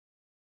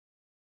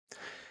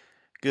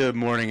Good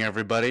morning,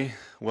 everybody.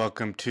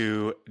 Welcome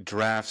to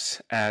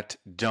Drafts at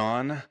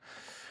Dawn,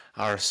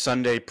 our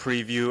Sunday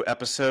preview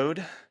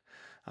episode.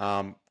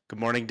 Good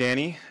morning,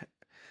 Danny.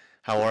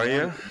 How Good are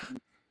morning.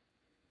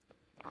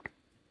 you?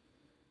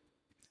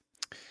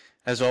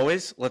 As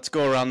always, let's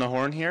go around the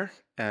horn here.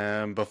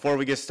 Before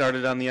we get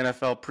started on the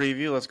NFL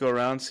preview, let's go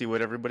around and see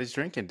what everybody's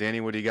drinking. Danny,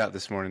 what do you got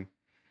this morning?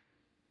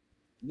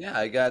 Yeah,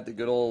 I got the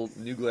good old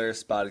New Glarus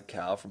Spotted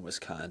Cow from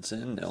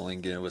Wisconsin. I only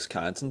get in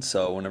Wisconsin,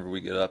 so whenever we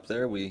get up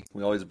there, we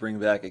always bring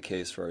back a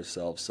case for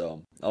ourselves.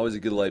 So always a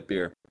good light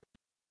beer.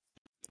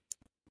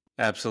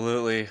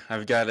 Absolutely.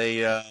 I've got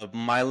a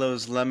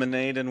Milo's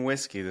lemonade and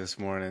whiskey this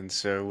morning,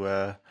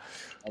 so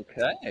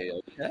Okay,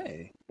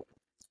 okay.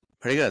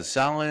 pretty good.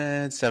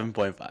 Solid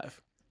 7.5.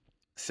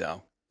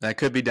 So that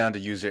could be down to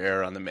user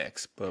error on the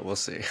mix, but we'll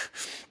see.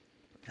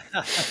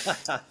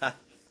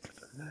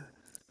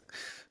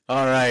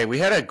 All right, we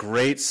had a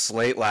great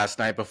slate last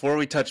night. Before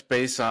we touch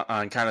base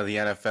on kind of the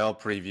NFL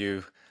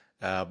preview,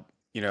 uh,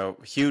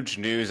 huge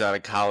news out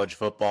of college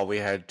football. We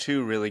had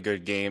two really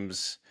good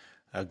games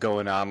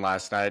going on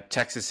last night.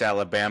 Texas,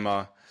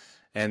 Alabama,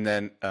 and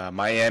then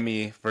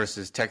Miami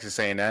versus Texas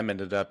A&M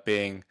ended up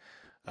being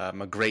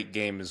a great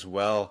game as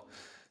well.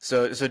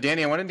 So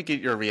Danny, I wanted to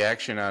get your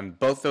reaction on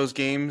both those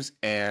games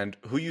and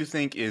who you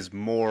think is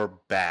more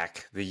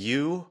back, the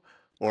U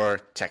or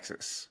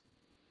Texas?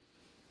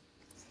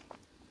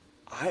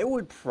 I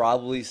would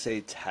probably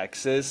say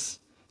Texas,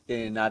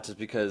 and not just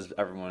because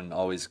everyone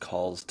always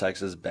calls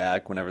Texas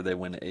back whenever they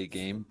win a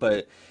game,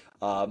 but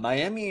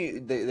Miami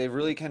they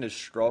really kind of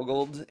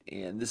struggled,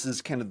 and this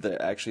is kind of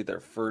actually their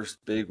first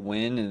big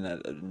win in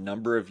a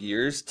number of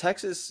years.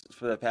 Texas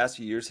for the past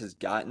few years has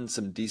gotten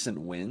some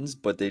decent wins,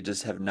 but they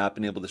just have not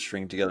been able to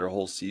string together a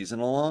whole season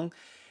along.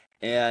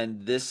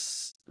 And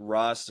this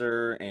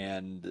roster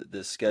and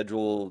the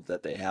schedule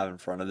that they have in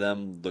front of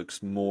them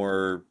looks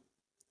more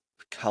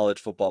college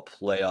football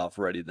playoff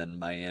ready than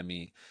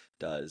Miami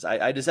does.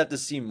 I just have to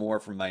see more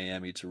from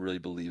Miami to really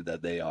believe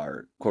that they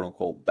are quote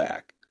unquote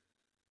back.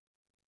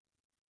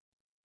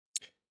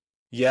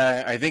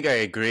 Yeah, I think I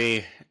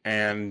agree,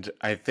 and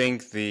I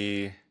think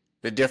the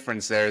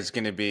difference there is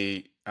going to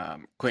be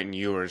Quentin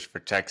Ewers for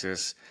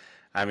Texas.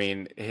 I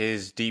mean,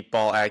 his deep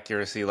ball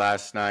accuracy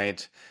last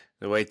night,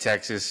 the way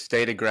Texas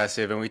stayed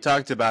aggressive, and we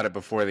talked about it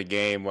before the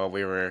game while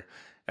we were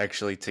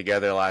actually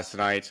together last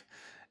night,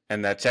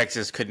 and that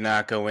Texas could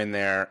not go in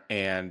there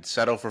and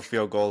settle for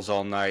field goals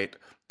all night,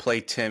 play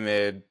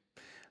timid,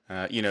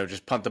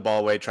 just punt the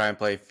ball away, try and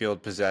play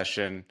field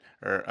possession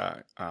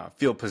or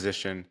field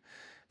position.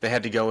 They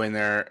had to go in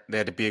there. They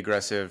had to be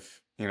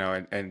aggressive,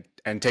 and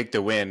take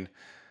the win.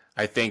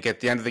 I think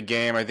at the end of the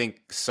game, I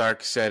think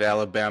Sark said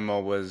Alabama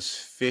was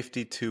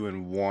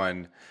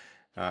 52-1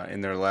 in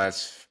their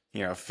last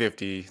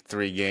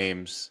 53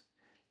 games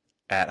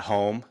at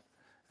home.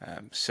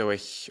 So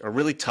a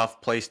really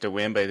tough place to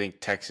win, but I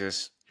think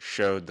Texas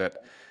showed that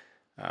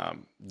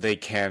they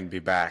can be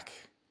back.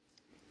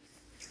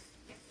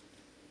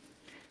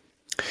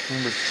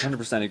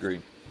 100%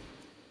 agree.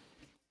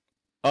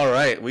 All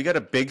right, we got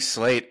a big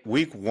slate.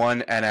 Week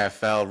one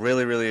NFL,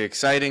 really, really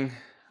exciting.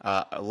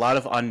 A lot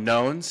of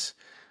unknowns.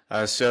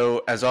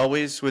 So, as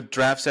always, with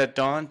Drafts at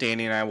Dawn,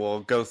 Danny and I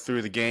will go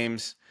through the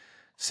games,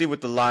 see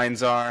what the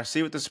lines are,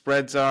 see what the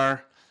spreads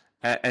are,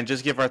 and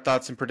just give our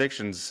thoughts and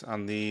predictions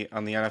on the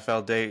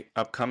NFL day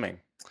upcoming.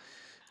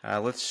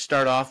 Let's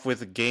start off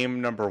with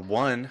game number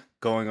one,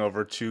 going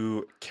over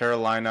to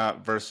Carolina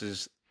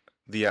versus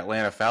the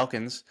Atlanta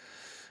Falcons.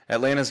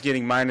 Atlanta's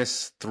getting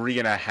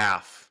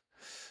 -3.5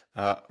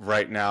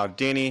 right now.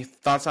 Danny,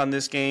 thoughts on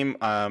this game?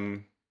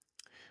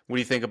 What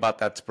do you think about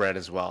that spread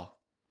as well?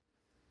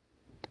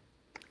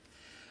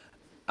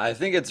 I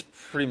think it's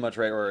pretty much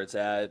right where it's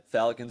at.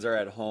 Falcons are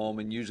at home,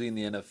 and usually in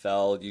the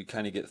NFL, you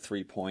kind of get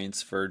 3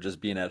 points for just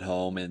being at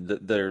home, and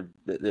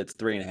it's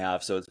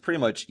 3.5, so it's pretty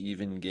much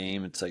even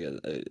game. It's like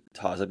a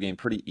toss-up game,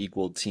 pretty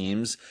equal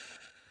teams.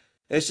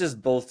 It's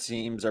just both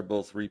teams are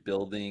both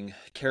rebuilding.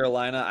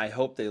 Carolina, I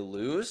hope they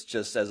lose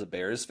just as a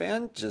Bears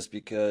fan, just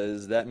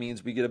because that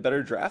means we get a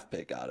better draft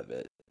pick out of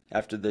it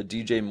after the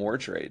DJ Moore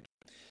trade.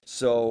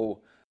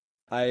 So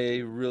I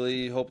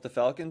really hope the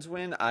Falcons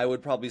win. I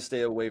would probably stay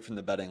away from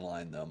the betting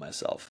line though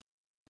myself.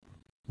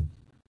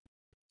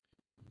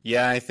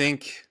 Yeah, I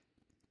think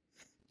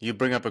you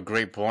bring up a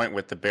great point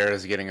with the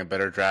Bears getting a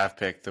better draft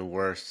pick, the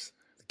worse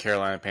the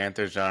Carolina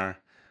Panthers are.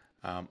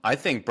 I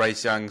think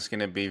Bryce Young's going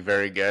to be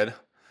very good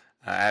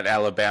at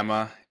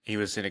Alabama. He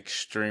was an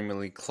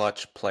extremely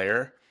clutch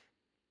player.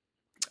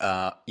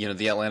 The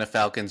Atlanta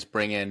Falcons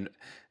bring in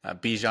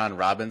Bijan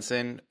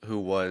Robinson, who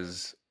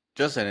was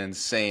just an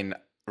insane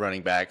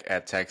running back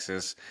at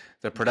Texas.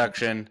 The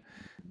production,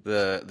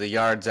 the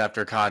yards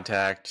after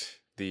contact,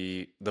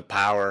 the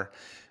power.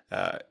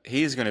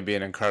 He's going to be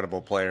an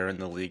incredible player in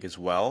the league as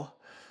well.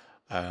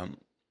 Um,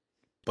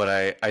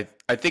 but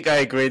I think I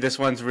agree. This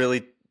one's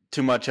really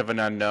too much of an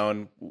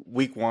unknown.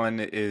 Week one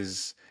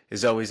is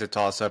always a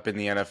toss up in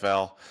the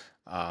NFL.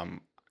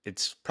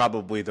 It's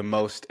probably the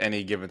most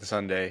any given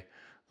Sunday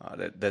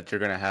that you're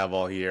going to have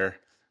all year.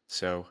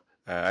 So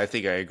I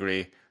think I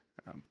agree.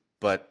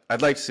 But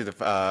I'd like to see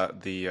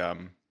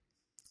the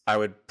I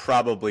would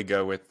probably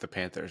go with the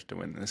Panthers to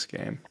win this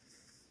game.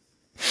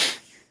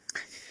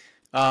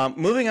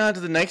 Moving on to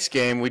the next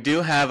game, we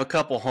do have a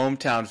couple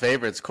hometown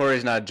favorites.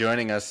 Corey's not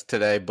joining us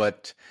today,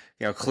 but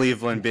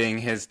Cleveland being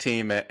his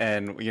team,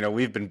 and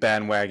we've been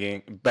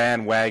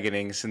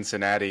bandwagoning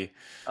Cincinnati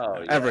Oh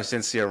ever yeah.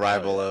 since the Oh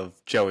arrival yeah.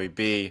 of Joey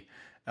B.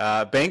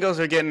 Bengals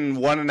are getting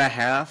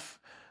 1.5.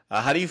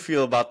 How do you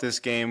feel about this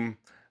game?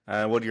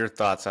 What are your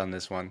thoughts on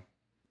this one?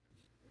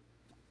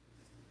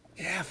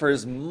 Yeah, for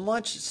as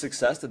much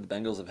success that the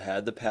Bengals have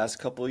had the past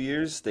couple of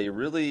years, they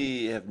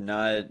really have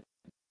not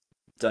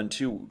done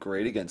too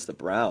great against the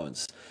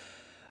Browns.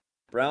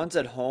 Browns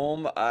at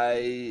home,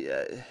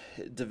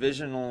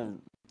 divisional,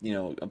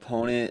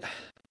 opponent.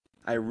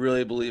 I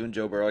really believe in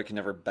Joe Burrow. I can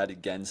never bet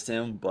against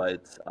him,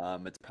 but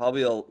it's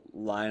probably a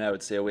line I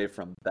would stay away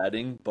from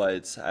betting,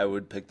 but I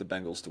would pick the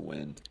Bengals to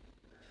win.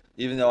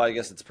 Even though I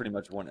guess it's pretty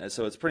much one,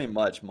 so it's pretty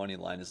much money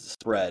line is the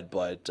spread,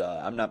 but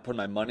I'm not putting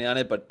my money on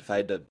it. But if I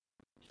had to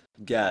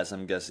guess,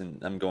 I'm guessing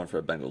I'm going for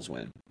a Bengals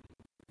win.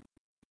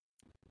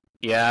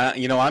 Yeah,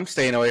 I'm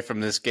staying away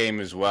from this game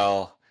as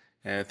well,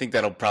 and I think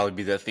that'll probably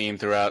be the theme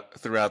throughout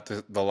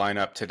the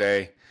lineup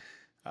today.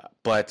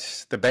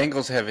 But the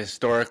Bengals have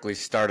historically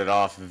started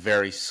off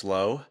very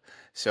slow,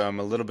 so I'm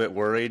a little bit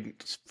worried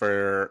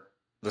for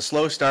the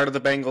slow start of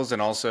the Bengals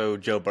and also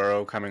Joe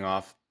Burrow coming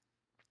off,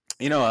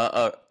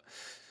 a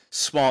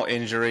small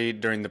injury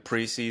during the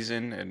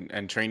preseason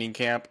and training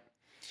camp.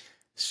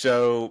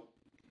 So,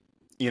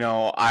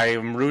 I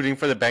am rooting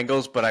for the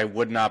Bengals, but I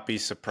would not be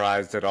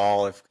surprised at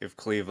all if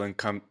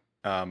Cleveland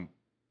um,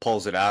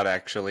 pulls it out,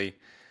 actually.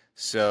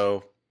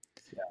 So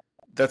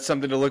that's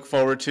something to look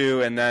forward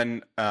to. And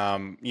then,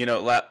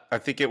 I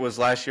think it was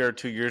last year or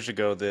 2 years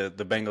ago, the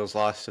Bengals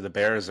lost to the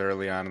Bears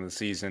early on in the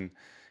season,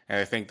 and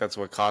I think that's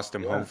what cost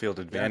them home Yeah, field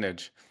yeah.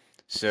 advantage.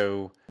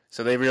 So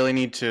they really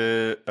need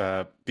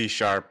to be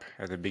sharp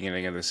at the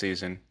beginning of the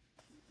season.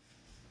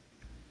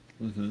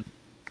 Hmm.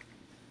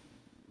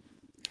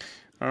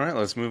 All right,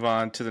 let's move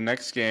on to the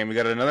next game. We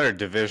got another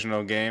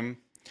divisional game.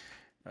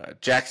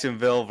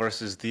 Jacksonville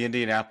versus the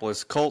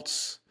Indianapolis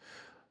Colts.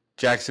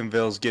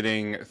 Jacksonville's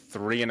getting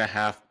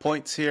 3.5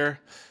 points here.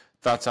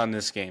 Thoughts on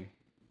this game?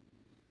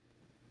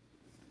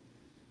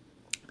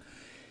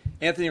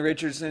 Anthony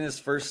Richardson, his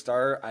first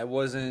start, I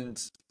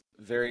wasn't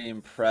very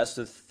impressed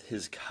with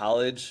his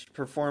college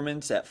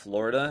performance at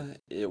Florida.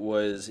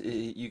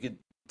 You could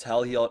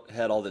tell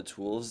had all the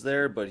tools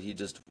there, but he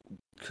just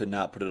could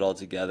not put it all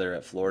together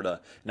at Florida.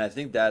 And I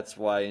think that's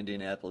why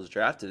Indianapolis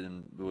drafted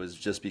him was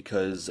just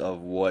because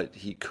of what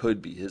he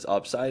could be, his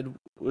upside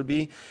would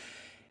be.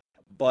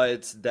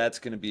 But that's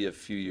going to be a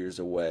few years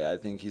away. I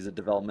think he's a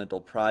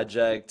developmental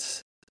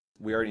project.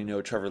 We already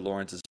know Trevor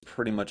Lawrence is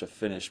pretty much a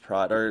finished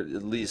product, or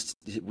at least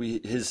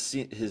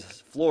his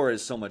floor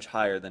is so much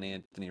higher than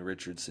Anthony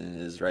Richardson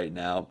is right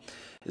now.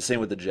 The same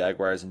with the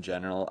Jaguars in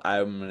general.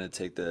 I'm going to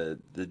take the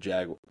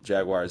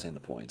Jaguars and the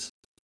points.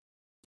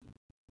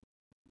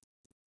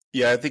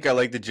 Yeah, I think I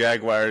like the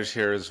Jaguars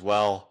here as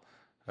well.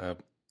 A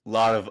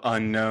lot of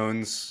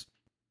unknowns.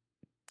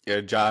 Yeah,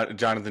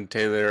 Jonathan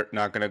Taylor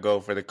not going to go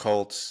for the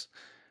Colts.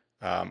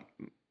 Um,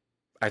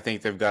 I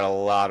think they've got a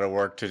lot of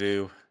work to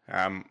do.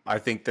 I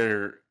think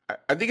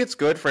it's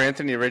good for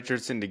Anthony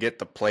Richardson to get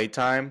the play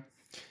time.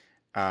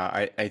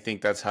 I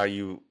think that's how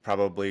you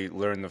probably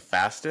learn the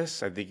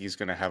fastest. I think he's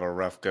going to have a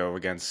rough go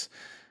against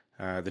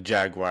the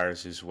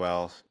Jaguars as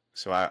well.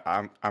 So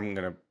I'm going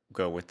to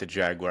go with the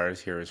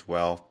Jaguars here as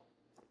well.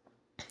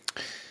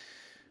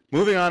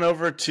 Moving on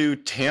over to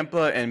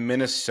Tampa and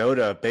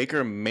Minnesota,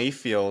 Baker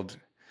Mayfield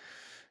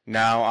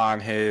now on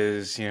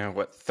his,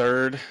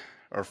 third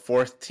or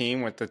fourth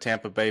team with the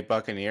Tampa Bay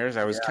Buccaneers.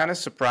 I was Yeah. kind of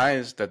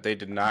surprised that they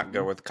did not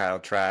go Mhm. with Kyle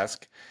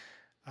Trask.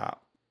 Uh,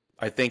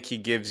 I think he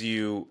gives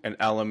you an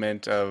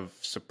element of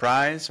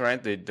surprise,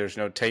 right? There's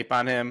no tape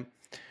on him,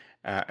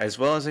 as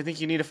well as I think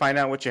you need to find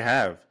out what you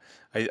have.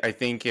 I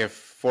think if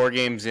 4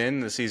 games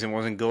in the season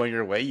wasn't going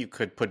your way, you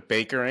could put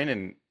Baker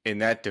in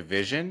that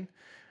division.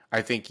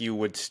 I think you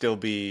would still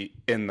be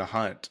in the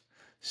hunt.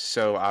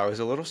 So I was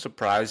a little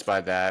surprised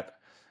by that.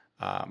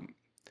 Um,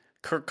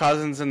 Kirk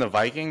Cousins and the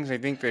Vikings, I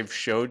think they've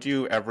showed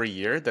you every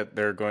year that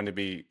they're going to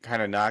be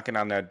kind of knocking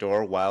on that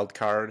door, wild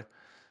card.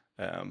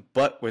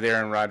 But with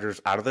Aaron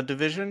Rodgers out of the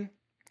division,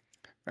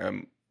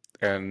 um,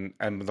 and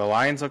the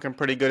Lions looking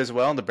pretty good as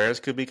well, and the Bears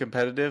could be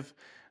competitive.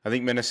 I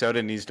think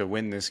Minnesota needs to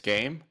win this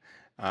game,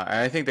 and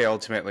I think they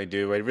ultimately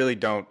do. I really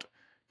don't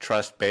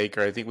trust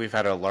Baker. I think we've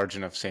had a large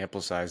enough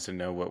sample size to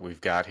know what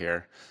we've got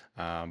here.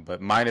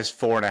 But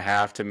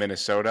 -4.5 to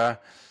Minnesota,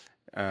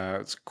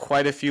 it's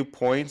quite a few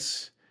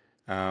points.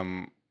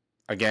 Um,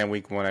 Again,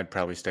 week one, I'd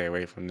probably stay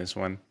away from this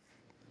one.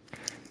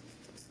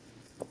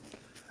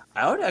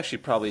 I would actually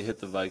probably hit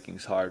the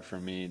Vikings hard for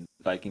me.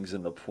 Vikings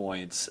in the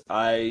points.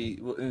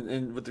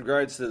 And with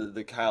regards to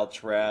the Kyle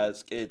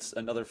Trask, it's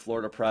another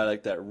Florida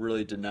product that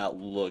really did not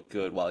look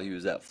good while he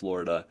was at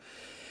Florida.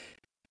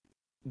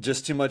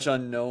 just too much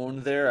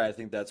unknown there. I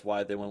think that's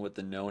why they went with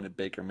the known at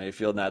Baker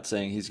Mayfield. Not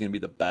saying he's going to be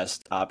the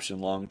best option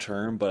long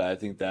term, but I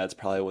think that's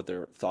probably what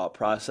their thought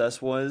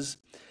process was.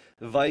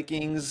 The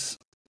Vikings,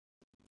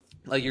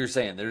 like you were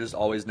saying, they're just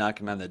always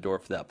knocking on the door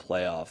for that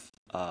playoff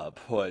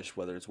push,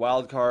 whether it's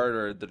wild card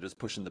or they're just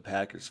pushing the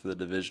Packers for the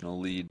divisional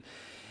lead.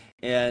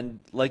 And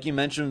like you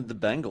mentioned, the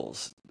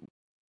Bengals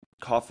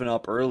coughing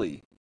up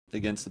early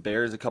against the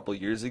Bears a couple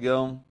years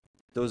ago.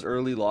 Those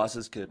early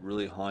losses could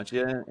really haunt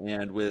you.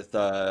 And with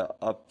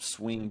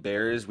upswing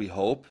Bears, we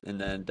hope, and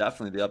then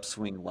definitely the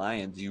upswing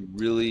Lions, you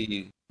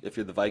really, if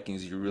you're the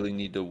Vikings, you really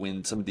need to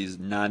win some of these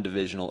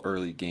non-divisional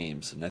early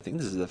games. And I think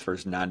this is the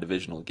first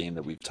non-divisional game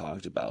that we've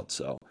talked about.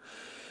 So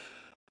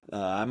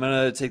I'm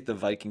gonna take the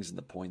Vikings and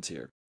the points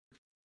here.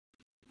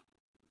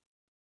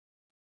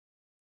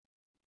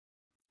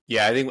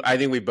 Yeah, I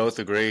think we both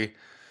agree.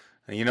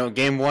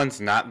 Game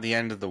one's not the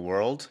end of the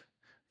world,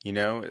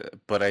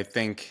 but I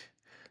think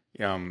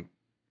um,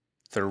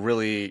 they're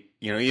really,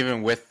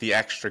 even with the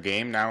extra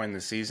game now in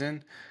the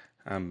season,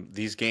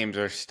 these games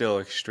are still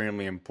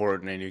extremely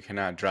important, and you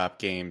cannot drop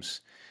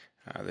games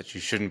that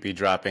you shouldn't be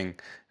dropping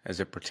as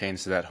it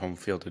pertains to that home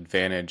field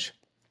advantage.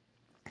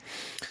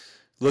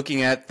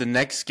 Looking at the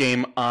next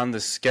game on the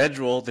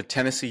schedule, the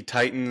Tennessee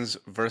Titans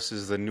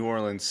versus the New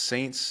Orleans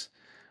Saints.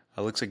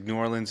 Looks like New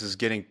Orleans is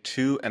getting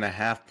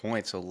 2.5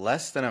 points, so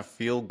less than a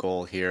field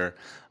goal here.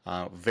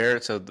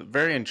 It's a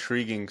very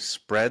intriguing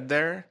spread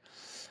there.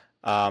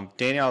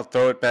 Daniel, I'll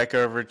throw it back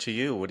over to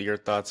you. What are your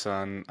thoughts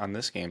on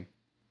this game?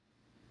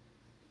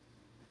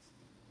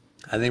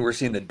 I think we're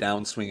seeing the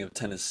downswing of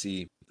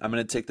Tennessee. I'm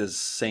gonna take the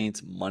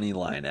Saints money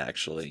line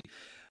actually.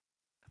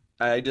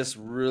 I just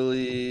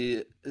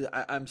really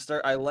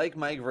I like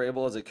Mike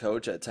Vrabel as a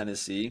coach at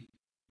Tennessee,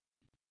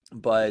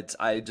 but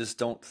I just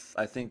don't.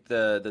 I think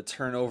the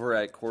turnover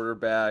at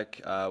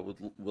quarterback with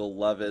Will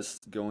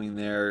Levis going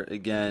there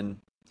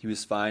again. He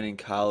was fine in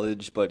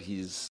college, but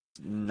he's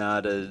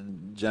not a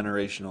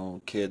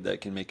generational kid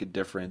that can make a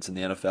difference in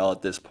the NFL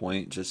at this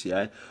point just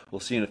yet. We'll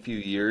see in a few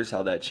years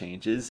how that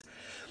changes.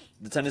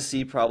 The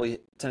Tennessee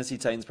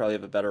Titans probably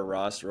have a better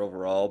roster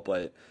overall,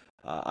 but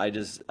I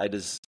just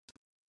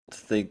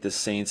think the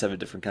Saints have a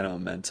different kind of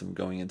momentum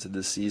going into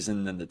this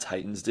season than the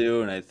Titans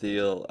do, and I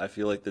feel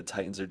like the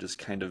Titans are just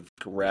kind of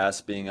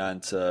grasping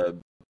onto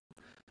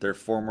their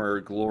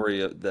former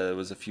glory that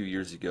was a few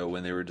years ago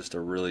when they were just a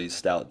really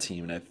stout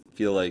team, and I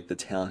feel like the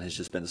talent has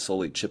just been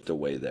slowly chipped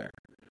away there.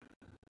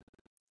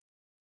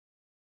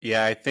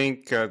 Yeah, I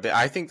think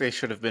they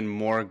should have been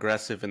more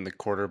aggressive in the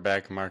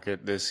quarterback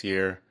market this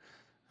year.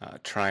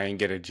 Try and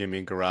get a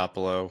Jimmy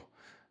Garoppolo,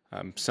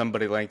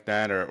 somebody like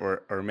that,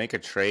 or make a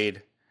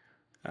trade.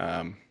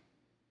 Um,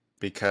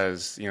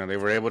 because they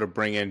were able to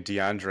bring in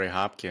DeAndre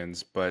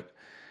Hopkins, but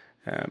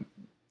um,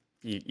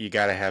 you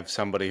got to have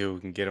somebody who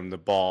can get him the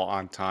ball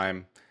on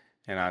time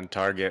and on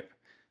target.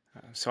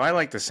 So I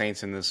like the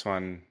Saints in this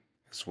one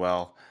as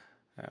well.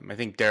 I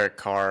think Derek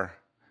Carr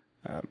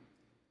um,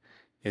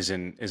 is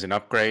an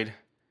upgrade,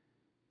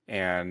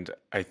 and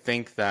I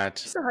think that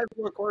He's a high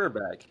floor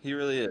quarterback. He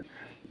really is.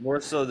 More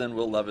so than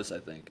Will Levis, I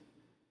think.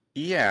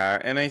 yeah,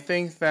 and I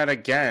think that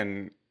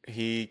again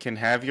he can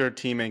have your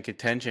team in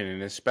contention,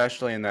 and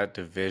especially in that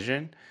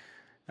division.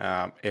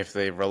 If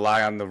they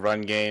rely on the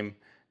run game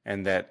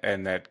and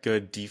that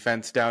good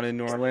defense down in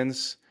New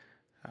Orleans,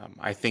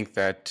 I think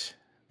that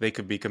they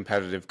could be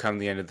competitive come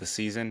the end of the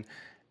season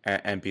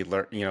and be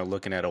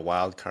looking at a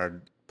wild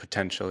card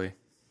potentially.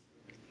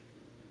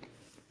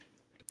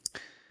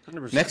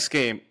 100%. Next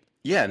game,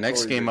 yeah,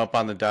 next Totally game agree. up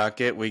on the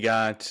docket, we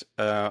got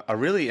a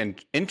really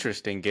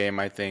interesting game.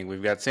 I think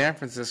we've got San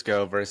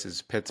Francisco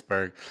versus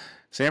Pittsburgh.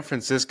 San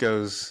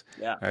Francisco's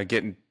Yeah.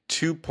 getting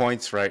 2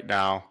 points right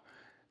now.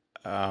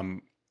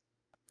 Um,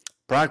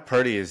 Brock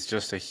Purdy is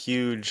just a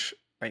huge,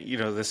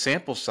 the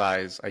sample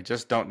size. I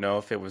just don't know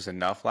if it was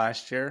enough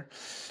last year.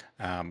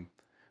 Um,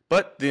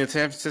 but the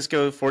San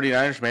Francisco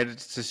 49ers made a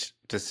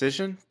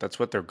decision. That's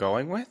what they're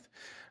going with.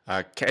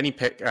 Kenny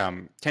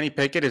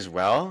Pickett as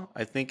well,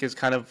 I think, is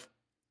kind of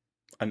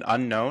an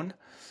unknown.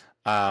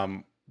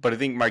 But I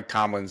think Mike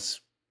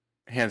Tomlin's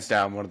hands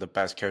down one of the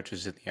best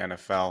coaches in the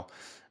NFL.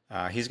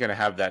 He's going to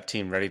have that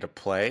team ready to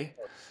play.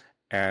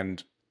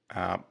 And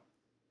uh,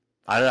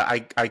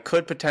 I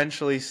could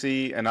potentially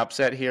see an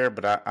upset here,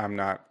 but I'm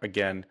not,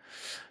 again,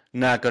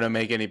 not going to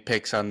make any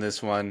picks on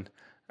this one.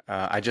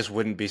 I just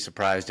wouldn't be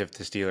surprised if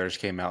the Steelers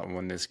came out and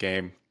won this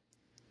game.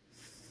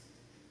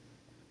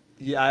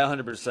 Yeah, I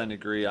 100%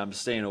 agree. I'm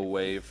staying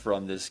away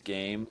from this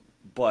game,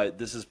 but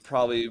this is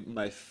probably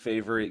my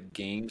favorite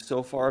game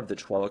so far of the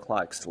 12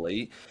 o'clock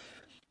slate.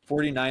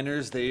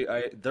 49ers,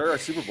 they're a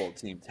Super Bowl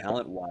team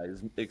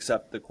talent-wise,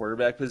 except the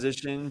quarterback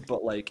position,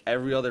 but like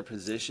every other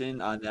position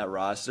on that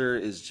roster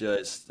is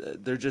just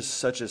they're just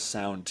such a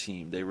sound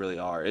team. They really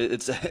are.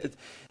 It's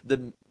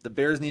the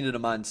Bears needed a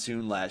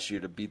monsoon last year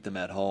to beat them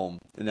at home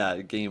in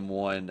that game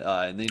one,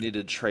 and they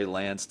needed Trey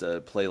Lance to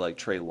play like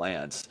Trey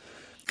Lance.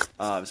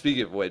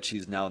 Speaking of which,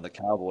 he's now in the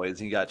Cowboys.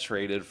 He got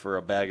traded for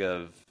a bag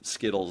of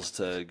Skittles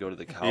to go to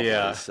the Cowboys.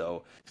 Yeah,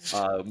 So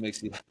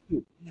makes you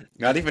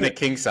not even a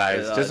king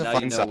size, just a now you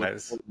fun know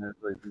what size. 49ers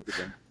really think of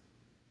him.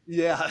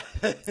 Yeah,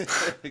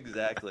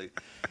 exactly.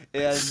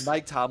 And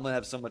Mike Tomlin,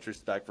 have so much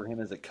respect for him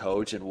as a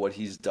coach and what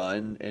he's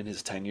done in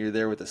his tenure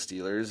there with the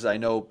Steelers. I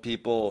know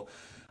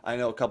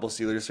a couple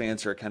Steelers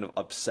fans are kind of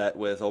upset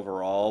with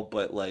overall,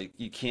 but like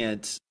you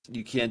can't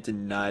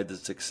deny the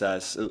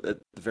success, at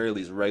the very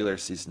least regular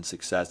season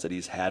success that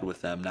he's had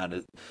with them, not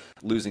a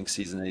losing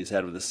season that he's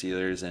had with the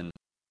Steelers. And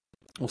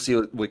we'll see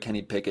what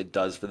Kenny Pickett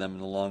does for them in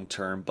the long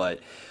term. But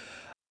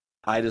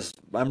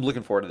I'm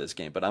looking forward to this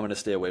game, but I'm going to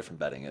stay away from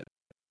betting it.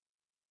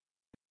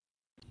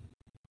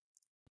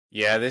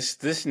 Yeah,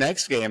 this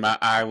next game,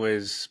 I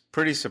was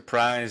pretty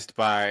surprised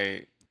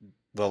by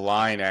the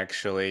line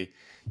actually.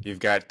 You've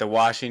got the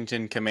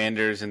Washington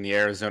Commanders and the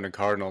Arizona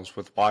Cardinals,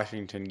 with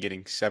Washington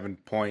getting 7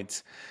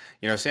 points.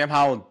 Sam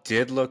Howell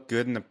did look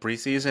good in the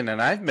preseason, and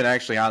I've been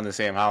actually on the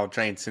Sam Howell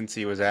train since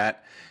he was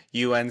at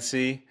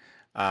UNC.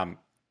 Um,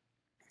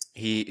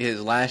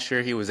 his last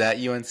year he was at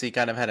UNC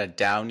kind of had a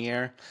down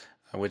year,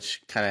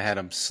 which kind of had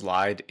him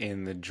slide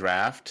in the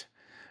draft.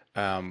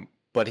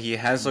 But he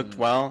has looked Mhm.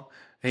 well.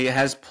 He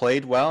has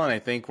played well, and I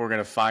think we're going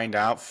to find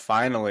out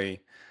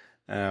finally,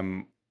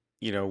 um,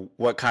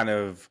 what kind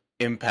of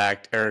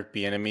impact Eric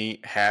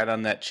Bieniemy had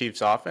on that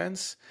Chiefs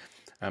offense.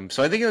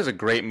 So I think it was a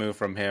great move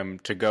from him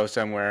to go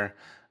somewhere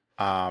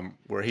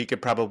where he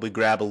could probably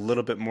grab a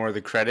little bit more of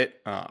the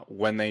credit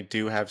when they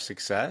do have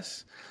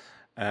success.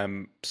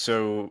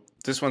 So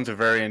this one's a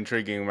very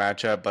intriguing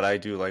matchup, but I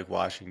do like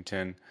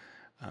Washington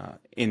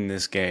in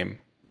this game.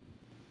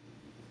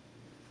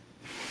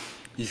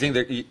 You think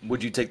that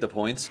would you take the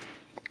points?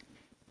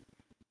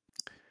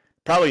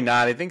 Probably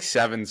not. I think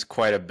seven's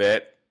quite a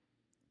bit,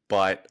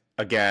 but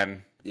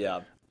again,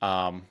 Yeah.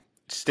 um,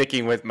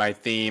 sticking with my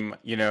theme,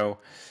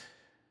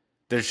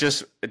 there's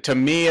just, to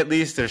me at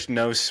least, there's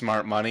no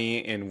smart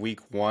money in week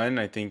one.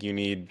 I think you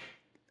need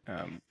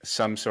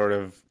some sort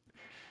of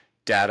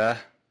data,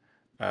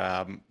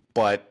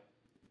 but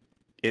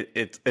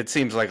it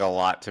seems like a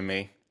lot to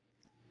me.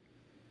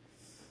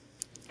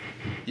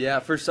 Yeah,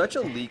 for such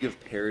a league of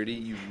parity,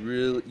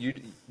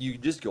 you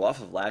just go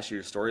off of last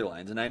year's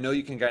storylines, and I know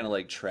you can kind of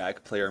like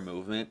track player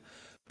movement,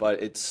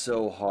 but it's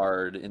so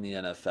hard in the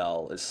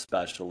NFL,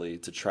 especially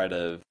to try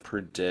to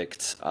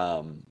predict,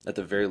 at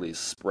the very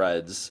least,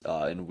 spreads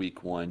in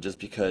week one, just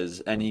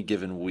because any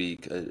given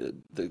week,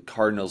 the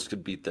Cardinals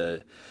could beat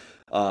the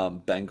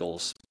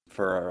Bengals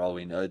for all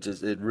we know.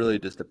 It really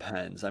just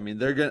depends. I mean,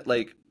 they're gonna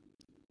like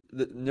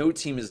no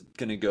team is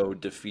gonna go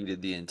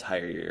defeated the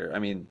entire year. I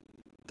mean,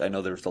 I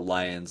know there was the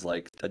Lions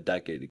like a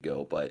decade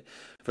ago, but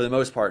for the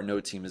most part, no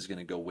team is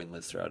gonna go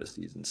winless throughout a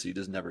season. So you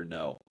just never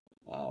know.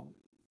 Um,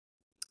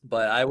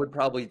 but I would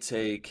probably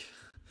take,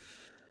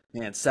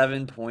 man,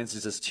 7 points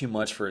is just too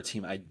much for a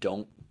team I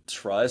don't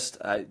trust.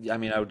 I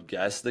mean, I would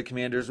guess the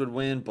Commanders would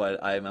win,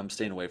 but I'm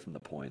staying away from the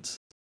points.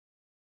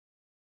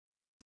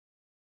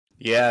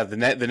 Yeah, the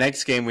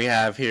next game we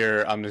have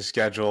here on the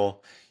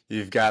schedule,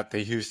 you've got the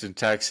Houston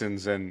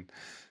Texans and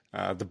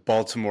the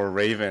Baltimore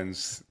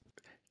Ravens,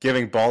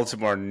 giving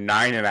Baltimore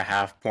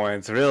 9.5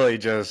 points, really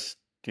just,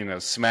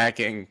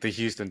 smacking the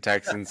Houston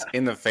Texans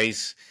in the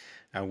face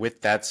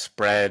with that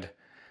spread.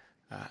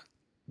 Uh,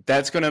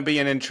 that's going to be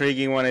an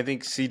intriguing one. I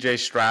think CJ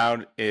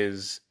Stroud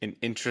is an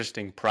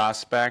interesting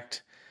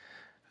prospect.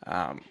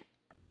 Um,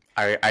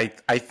 I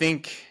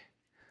think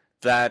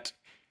that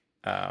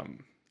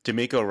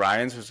D'Amico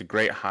Ryans was a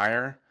great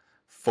hire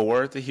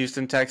for the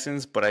Houston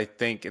Texans, but I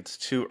think it's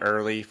too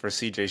early for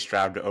CJ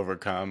Stroud to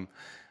overcome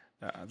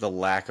the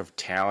lack of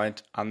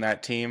talent on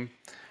that team.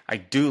 I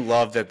do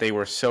love that they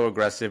were so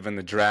aggressive in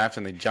the draft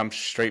and they jumped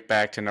straight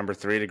back to number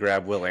three to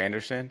grab Will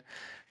Anderson.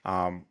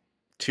 Um,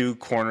 Two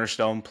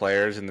cornerstone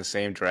players in the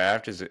same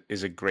draft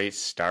is a great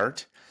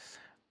start.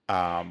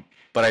 But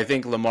I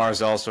think Lamar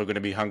is also going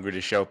to be hungry to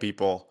show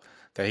people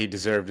that he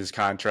deserved his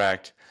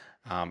contract.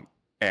 Um,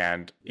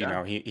 and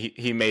Yeah.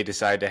 he may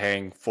decide to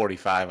hang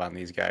 45 on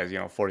these guys,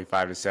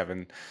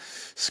 45-7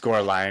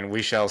 score line.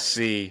 We shall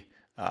see.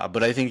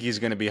 But I think he's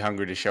going to be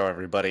hungry to show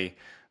everybody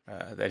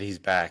that he's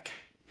back.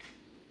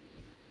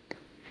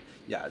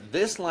 Yeah,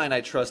 this line I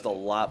trust a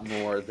lot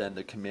more than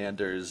the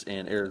Commanders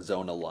and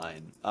Arizona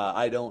line.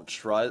 I don't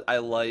trust. I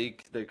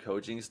like the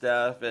coaching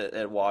staff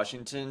at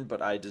Washington,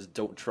 but I just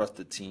don't trust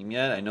the team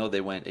yet. I know they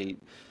went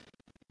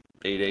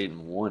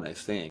 8-1. I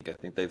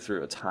think they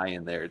threw a tie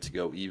in there to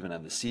go even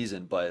on the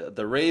season. But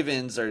the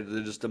Ravens they're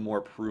just a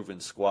more proven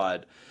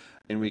squad,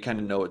 and we kind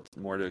of know what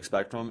more to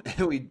expect from them.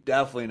 And we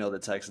definitely know the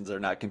Texans are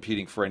not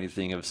competing for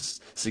anything of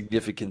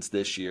significance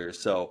this year.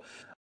 So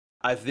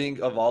I think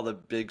of all the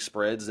big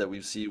spreads that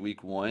we see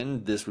week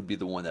one, this would be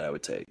the one that I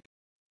would take.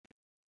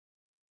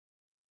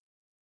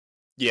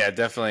 Yeah,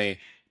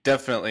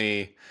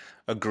 definitely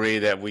agree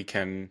that we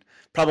can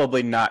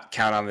probably not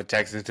count on the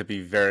Texans to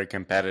be very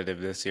competitive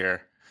this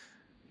year.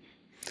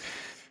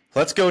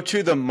 Let's go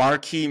to the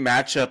marquee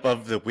matchup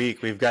of the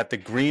week. We've got the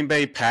Green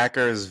Bay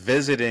Packers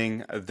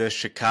visiting the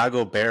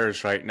Chicago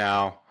Bears right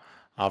now.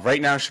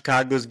 Right now,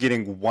 Chicago's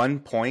getting 1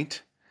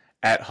 point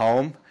at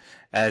home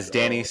as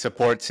Danny Go.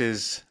 supports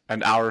his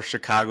and our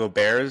Chicago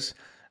Bears.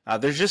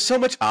 There's just so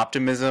much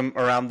optimism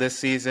around this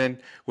season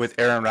with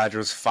Aaron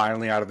Rodgers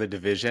finally out of the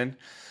division.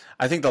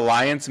 I think the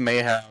Lions may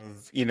have,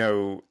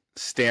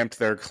 stamped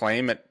their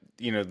claim at,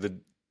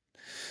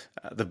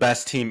 the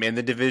best team in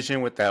the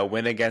division with that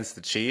win against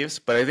the Chiefs.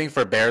 But I think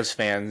for Bears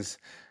fans,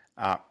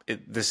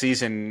 the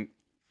season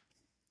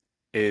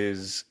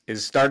is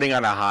starting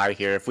on a high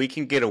here. If we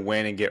can get a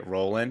win and get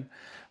rolling,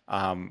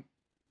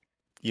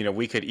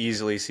 we could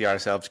easily see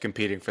ourselves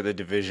competing for the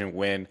division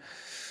win.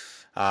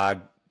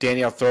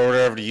 Danny, I'll throw it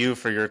over to you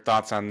for your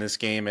thoughts on this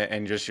game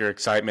and just your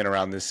excitement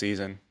around this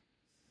season.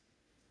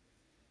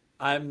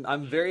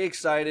 I'm very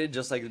excited.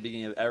 Just like the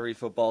beginning of every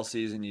football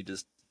season,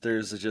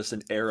 there's just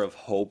an air of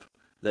hope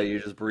that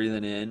you're just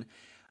breathing in.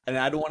 And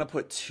I don't want to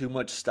put too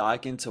much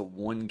stock into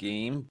one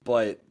game,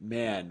 but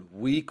man,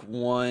 week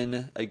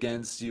one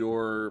against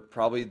your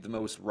probably the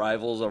most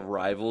rivals of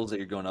rivals that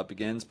you're going up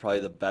against, probably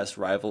the best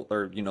rival,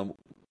 or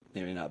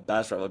maybe not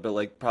best rival, but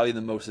like probably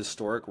the most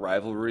historic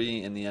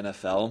rivalry in the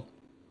NFL.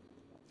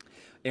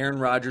 Aaron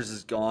Rodgers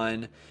is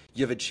gone.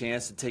 You have a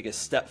chance to take a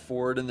step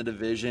forward in the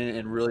division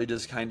and really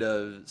just kind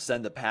of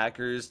send the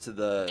Packers to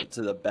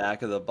the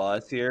back of the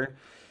bus here.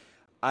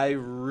 I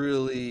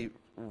really,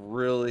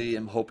 really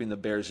am hoping the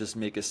Bears just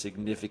make a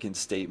significant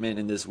statement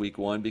in this week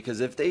one because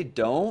if they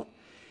don't,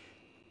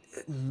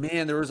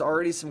 man, there was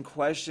already some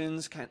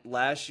questions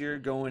last year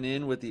going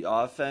in with the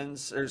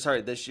offense, or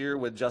sorry, this year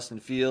with Justin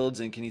Fields,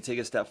 and can he take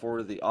a step forward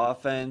with the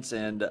offense?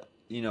 And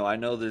I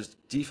know there's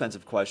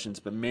defensive questions,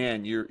 but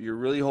man, you're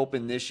really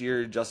hoping this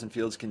year Justin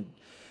Fields can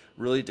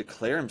really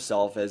declare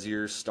himself as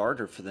your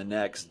starter for the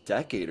next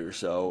decade or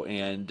so.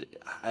 And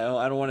I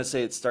don't want to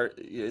say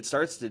it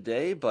starts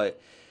today,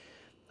 but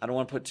I don't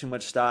want to put too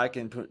much stock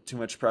and put too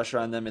much pressure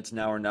on them. It's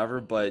now or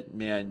never, but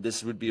man,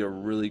 this would be a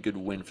really good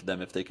win for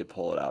them if they could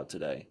pull it out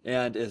today.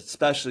 And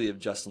especially if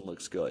Justin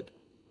looks good.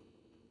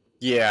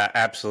 Yeah,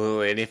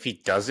 absolutely. And if he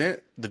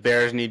doesn't, the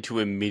Bears need to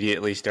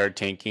immediately start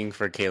tanking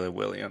for Caleb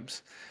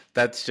Williams.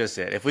 That's just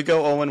it. If we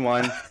go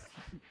 0-1,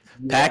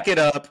 Yeah. pack it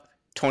up.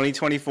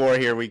 2024,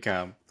 here we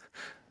come.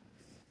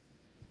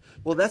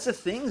 Well, that's the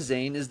thing,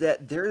 Zane, is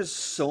that there is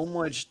so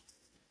much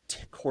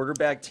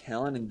quarterback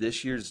talent in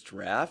this year's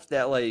draft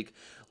that, like,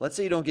 let's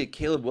say you don't get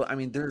Caleb. I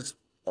mean,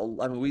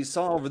 we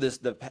saw over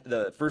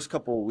the first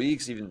couple of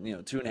weeks, even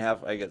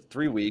 2.5, I guess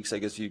 3 weeks, I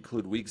guess if you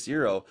include week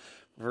zero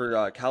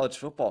for college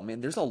football.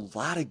 Man, there's a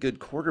lot of good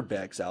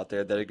quarterbacks out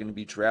there that are going to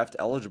be draft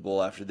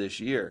eligible after this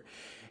year,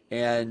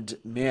 and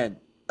man,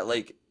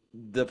 like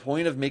the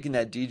point of making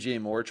that DJ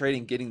Moore trade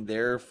and getting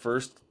their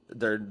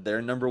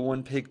number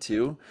one pick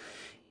too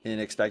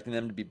and expecting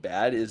them to be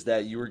bad is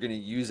that you were going to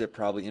use it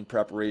probably in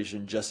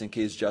preparation just in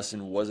case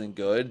Justin wasn't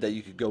good, that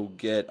you could go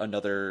get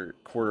another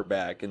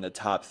quarterback in the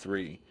top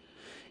three.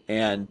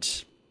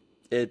 And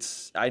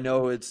I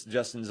know it's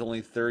Justin's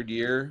only third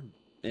year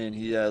and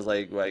he has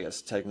like, well, I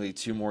guess technically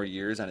 2 more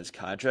years on his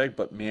contract,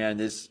 but man,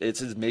 it's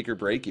his make or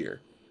break year.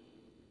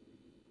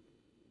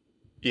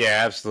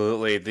 Yeah,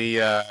 absolutely.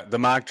 The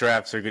mock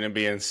drafts are going to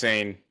be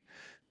insane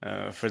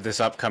for this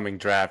upcoming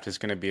draft. It's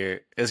going to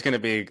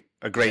be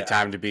a great Yeah.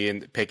 time to be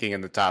in picking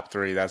in the top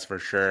three. That's for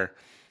sure.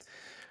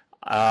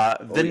 Oh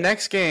The yeah.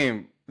 next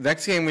game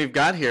we've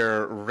got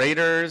here,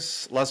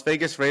 Las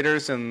Vegas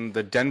Raiders and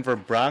the Denver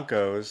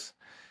Broncos.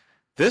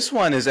 This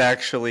one is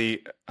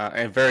actually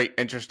a very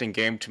interesting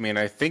game to me, and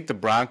I think the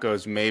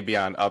Broncos may be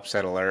on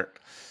upset alert.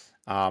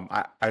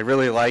 I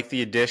really like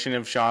the addition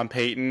of Sean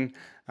Payton,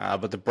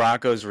 but the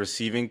Broncos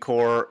receiving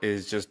core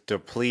is just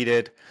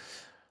depleted.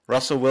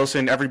 Russell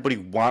Wilson, everybody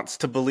wants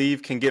to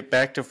believe can get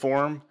back to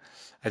form.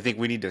 I think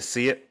we need to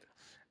see it.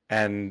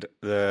 And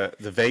the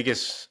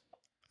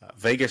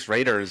Vegas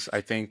Raiders,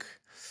 I think,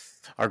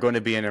 are going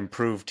to be an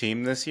improved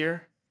team this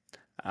year.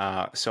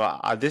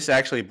 This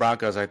actually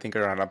Broncos, I think,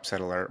 are on upset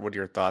alert. What are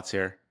your thoughts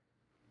here?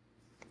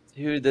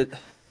 Dude,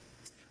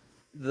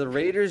 the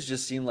Raiders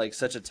just seem like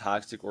such a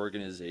toxic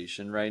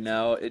organization right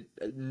now.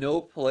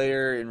 No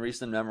player in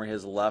recent memory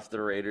has left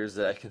the Raiders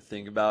that I can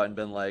think about and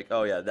been like,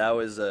 oh yeah, that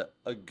was a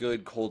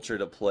good culture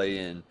to play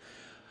in.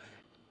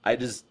 I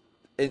just,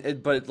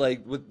 but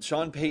like with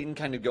Sean Payton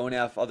kind of going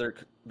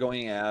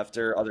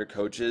after other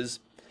coaches,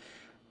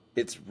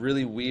 it's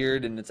really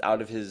weird and it's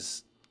out of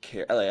his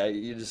care. Like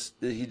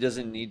he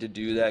doesn't need to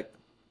do that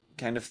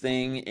kind of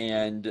thing.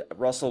 And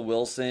Russell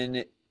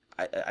Wilson,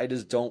 I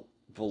just don't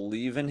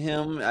believe in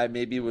him.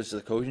 Maybe it was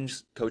the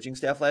coaching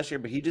staff last year,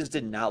 but he just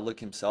did not look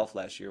himself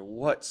last year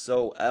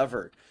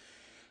whatsoever.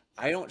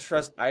 I don't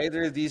trust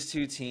either of these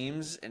two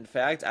teams. In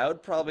fact, I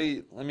would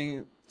probably let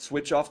me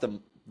switch off the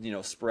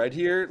spread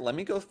here. Let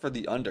me go for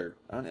the under.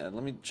 I don't know,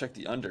 let me check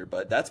the under,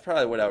 but that's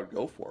probably what I would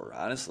go for,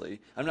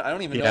 honestly. I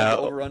don't even know what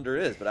the Yeah, over under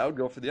is, but I would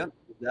go for the under.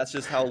 That's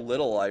just how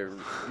little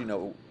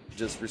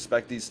just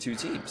respect these two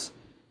teams.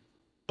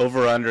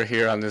 over under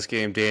here on this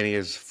game, Danny,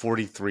 is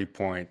 43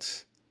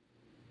 points.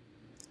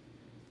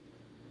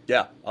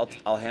 Yeah,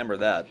 I'll hammer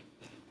that.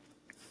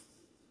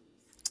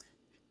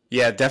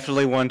 Yeah,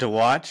 definitely one to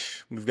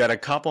watch. We've got a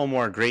couple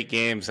more great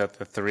games at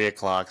the 3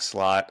 o'clock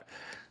slot.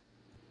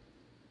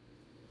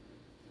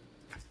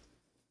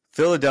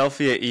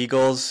 Philadelphia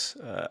Eagles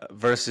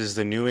versus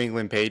the New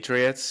England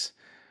Patriots.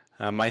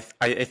 I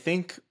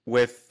think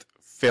with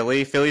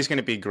Philly's going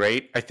to be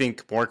great. I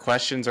think more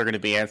questions are going to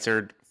be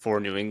answered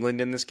for New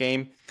England in this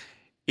game.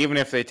 Even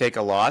if they take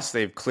a loss,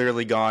 they've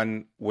clearly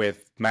gone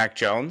with Mac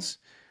Jones.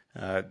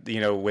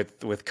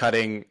 With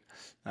cutting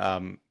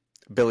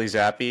Billy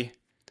Zappi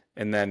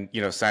and then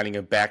signing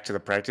him back to the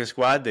practice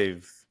squad.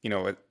 They've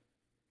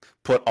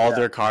put all Yeah.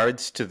 their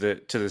cards to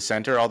the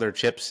center, all their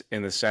chips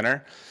in the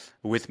center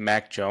with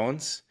Mac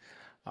Jones.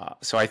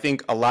 So I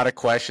think a lot of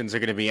questions are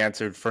going to be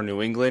answered for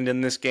New England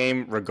in this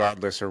game,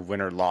 regardless of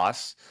win or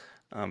loss.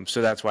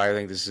 So that's why I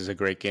think this is a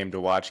great game to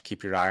watch.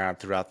 Keep your eye on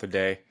throughout the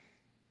day.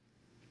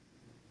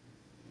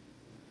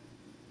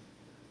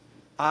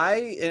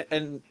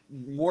 And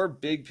more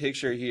big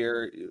picture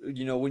here,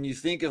 when you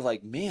think of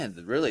like,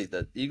 man, really,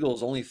 the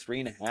Eagles only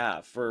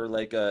 3.5 for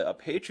like a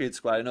Patriot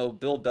squad. I know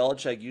Bill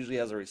Belichick usually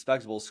has a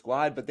respectable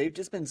squad, but they've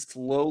just been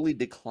slowly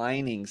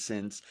declining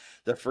since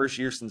the first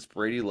year since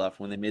Brady left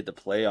when they made the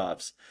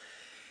playoffs.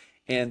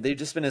 And they've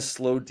just been a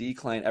slow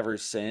decline ever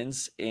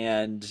since.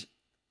 And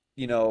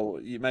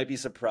you might be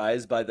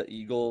surprised by the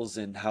Eagles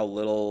and how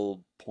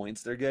little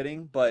points they're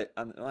getting, but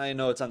I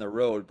know it's on the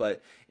road,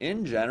 but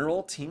in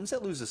general, teams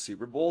that lose the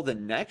Super Bowl the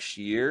next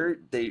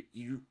year, they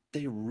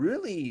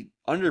really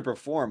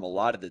underperform a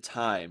lot of the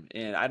time.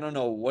 And I don't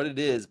know what it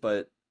is,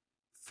 but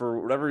for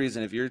whatever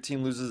reason, if your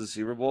team loses the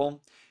Super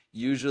Bowl,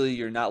 usually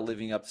you're not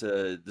living up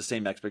to the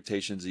same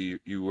expectations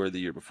you were the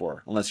year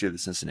before, unless you're the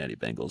Cincinnati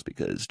Bengals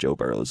because Joe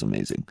Burrow is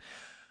amazing.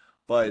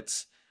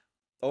 But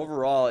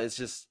overall, it's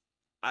just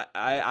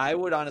I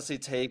would honestly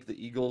take the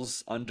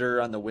Eagles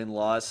under on the win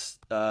loss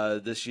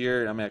this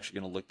year. I'm actually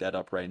going to look that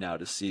up right now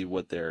to see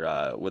what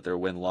their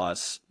win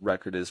loss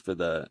record is for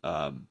the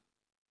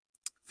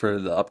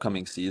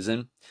upcoming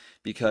season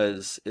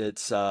because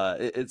it's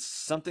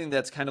something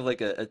that's kind of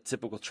like a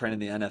typical trend in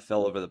the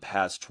NFL over the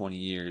past 20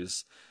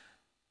 years.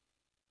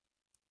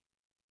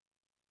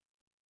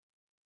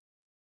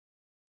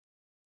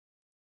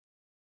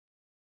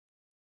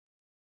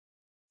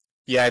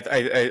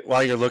 Yeah,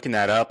 while you're looking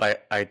that up,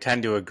 I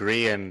tend to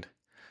agree, and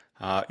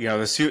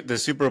the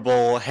Super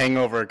Bowl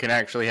hangover can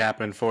actually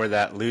happen for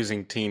that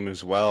losing team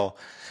as well.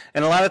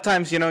 And a lot of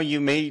times,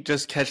 you may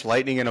just catch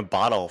lightning in a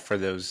bottle for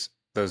those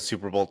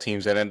Super Bowl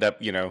teams that end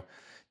up,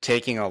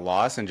 taking a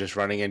loss and just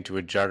running into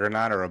a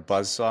juggernaut or a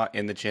buzzsaw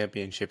in the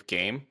championship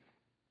game.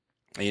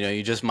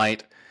 You just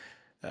might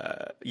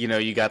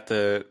you got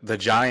the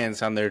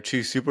Giants on their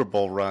two Super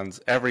Bowl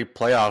runs, every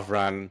playoff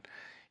run,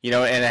 and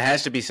it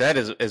has to be said,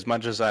 as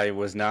much as I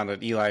was not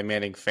an Eli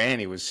Manning fan,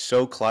 he was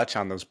so clutch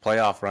on those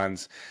playoff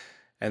runs,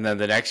 and then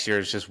the next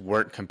years just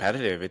weren't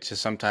competitive. It's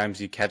just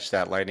sometimes you catch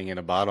that lightning in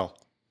a bottle.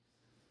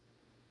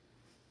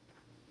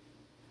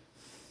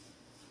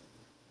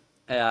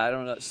 Yeah, I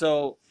don't know.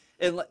 So,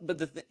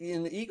 but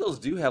and the Eagles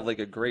do have like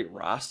a great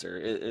roster.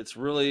 It's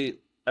really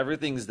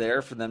everything's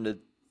there for them to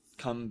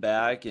come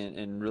back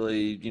and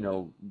really,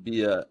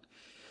 be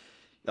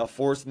a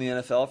force in the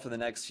NFL for the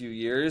next few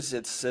years.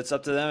 It's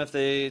up to them if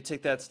they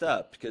take that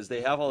step because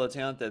they have all the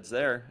talent that's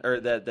there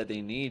or that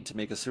they need to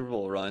make a Super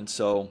Bowl run.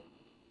 So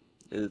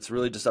it's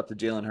really just up to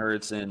Jalen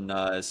Hurts and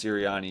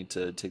Sirianni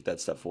to take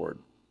that step forward.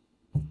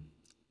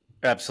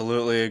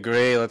 Absolutely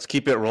agree. Let's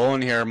keep it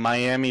rolling here.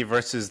 Miami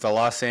versus the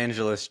Los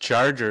Angeles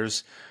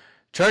Chargers.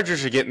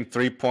 Chargers are getting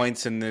 3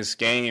 points in this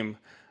game.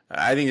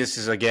 I think this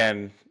is,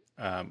 again,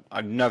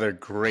 another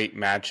great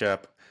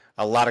matchup.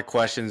 A lot of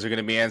questions are going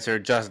to be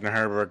answered. Justin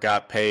Herbert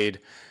got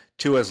paid.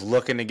 Tua's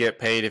looking to get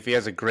paid if he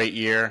has a great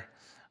year.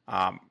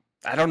 I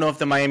don't know if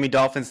the Miami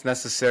Dolphins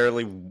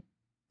necessarily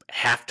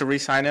have to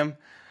re-sign him.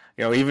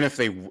 Even if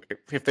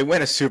they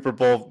win a Super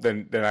Bowl,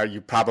 then you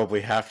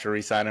probably have to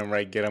re-sign him,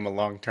 right? Get him a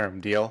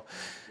long-term deal.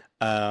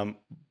 Um,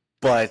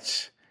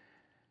 but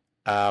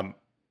um,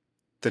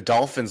 the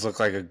Dolphins look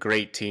like a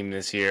great team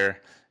this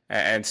year,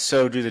 and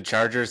so do the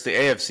Chargers. The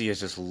AFC is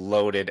just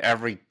loaded.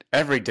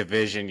 Every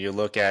division you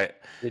look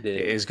at It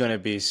is. is going to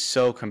be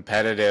so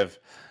competitive,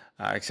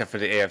 except for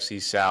the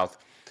AFC South.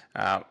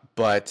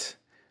 But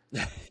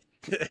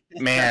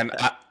man,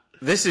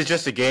 this is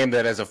just a game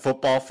that, as a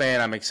football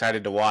fan, I'm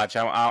excited to watch.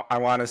 I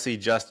want to see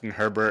Justin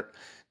Herbert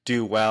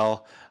do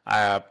well.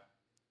 I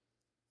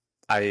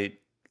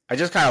I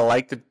just kind of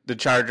like the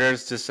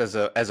Chargers just as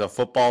a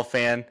football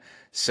fan.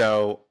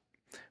 So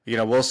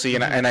we'll see.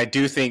 And I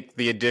do think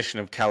the addition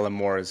of Kellen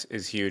Moore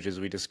is huge, as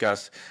we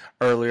discussed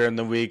earlier in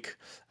the week.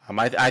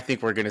 I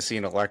think we're going to see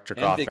an electric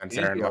And Vic offense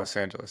there in Fangio. Los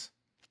Angeles.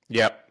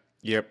 Yep.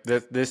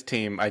 This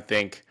team, I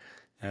think,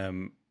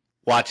 um,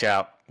 watch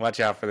out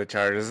for the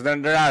Chargers. They're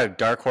not a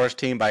dark horse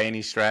team by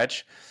any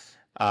stretch,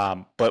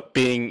 but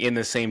being in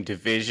the same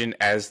division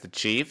as the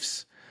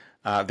Chiefs,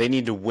 they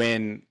need to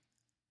win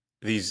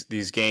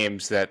these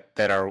games that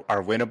are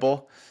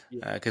winnable.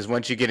 Yeah. Because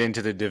once you get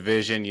into the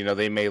division,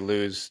 they may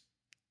lose.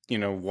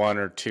 one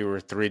or two or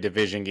three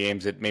division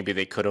games that maybe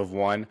they could have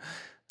won.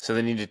 So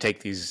they need to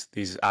take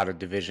these out of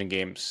division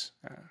games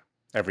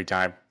every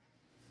time.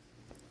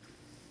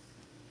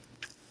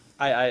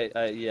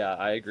 Yeah,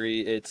 I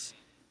agree.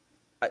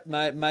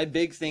 My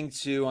big thing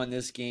too on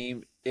this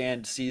game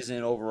and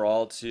season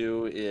overall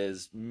too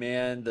is,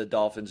 man, the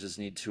Dolphins just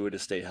need Tua to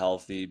stay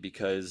healthy,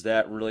 because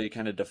that really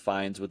kind of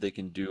defines what they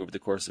can do over the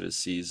course of his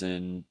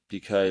season.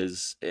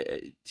 Because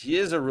he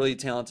is a really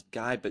talented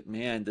guy, but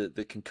man,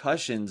 the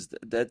concussions,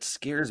 that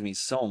scares me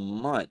so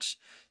much.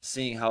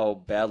 Seeing how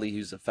badly he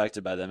was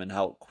affected by them and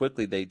how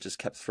quickly they just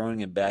kept throwing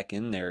him back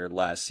in there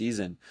last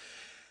season.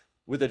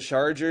 With the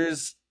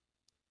Chargers,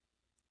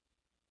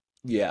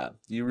 yeah,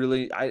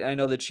 I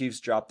know the Chiefs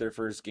dropped their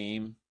first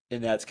game,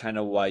 and that's kind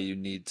of why you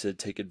need to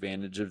take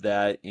advantage of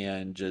that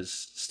and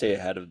just stay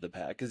ahead of the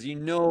pack. Because I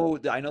know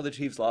the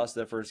Chiefs lost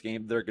their first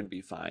game. They're going to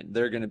be fine.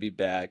 They're going to be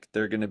back.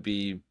 They're going to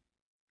be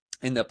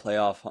in the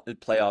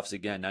playoffs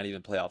again, not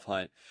even playoff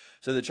hunt.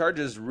 So the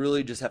Chargers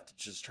really just have to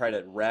just try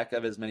to rack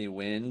up as many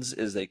wins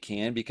as they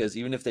can, because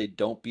even if they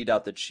don't beat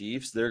out the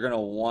Chiefs, they're going to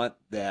want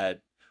that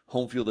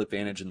home field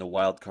advantage in the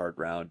wild card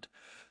round,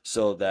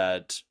 so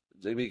that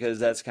because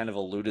that's kind of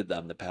eluded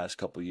them the past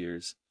couple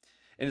years.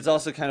 And it's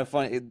also kind of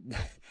funny.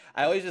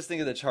 I always just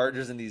think of the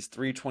Chargers in these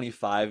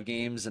 325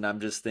 games, and I'm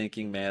just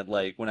thinking, man,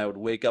 like when I would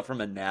wake up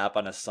from a nap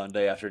on a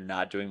Sunday after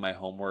not doing my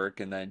homework,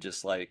 and then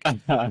just like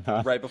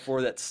right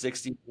before that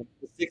 60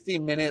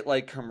 minute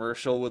like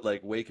commercial would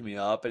like wake me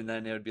up, and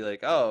then it would be like,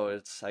 oh,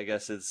 I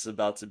guess it's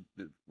about to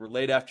we're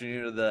late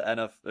afternoon of the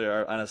NFL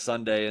or on a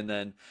Sunday, and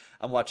then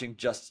I'm watching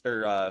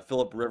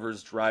Philip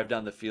Rivers drive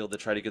down the field to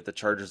try to get the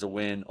Chargers a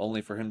win,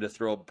 only for him to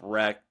throw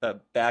a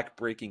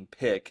back-breaking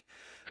pick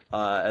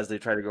as they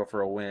try to go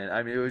for a win.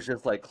 I mean, it was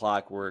just like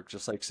clockwork,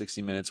 just like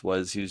 60 Minutes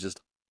was. He was just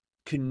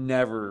could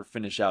never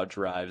finish out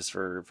drives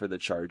for the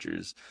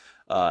Chargers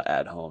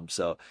at home.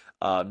 So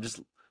just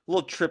a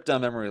little trip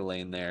down memory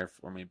lane there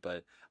for me,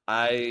 but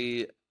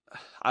I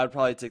I would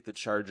probably take the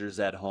Chargers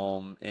at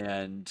home,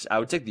 and I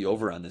would take the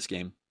over on this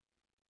game.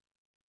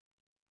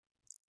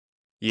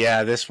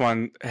 Yeah, this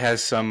one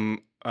has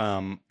some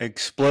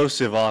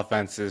explosive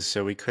offenses,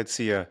 so we could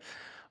see a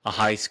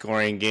high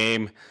scoring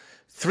game.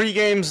 Three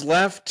games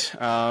left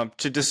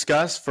to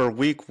discuss for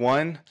week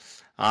one.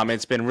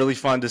 It's been really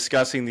fun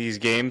discussing these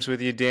games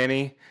with you,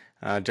 Danny,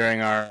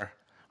 during our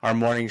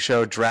morning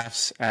show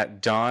Drafts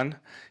at Dawn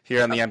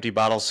here on the Empty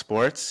Bottle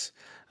Sports.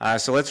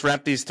 So let's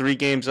wrap these three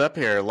games up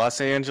here.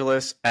 Los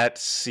Angeles at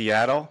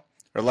Seattle,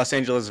 or Los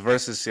Angeles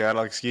versus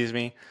Seattle, excuse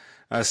me.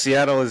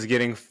 Seattle is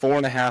getting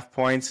 4.5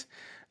 points.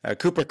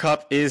 Cooper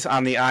Kupp is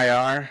on the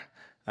IR,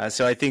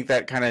 so I think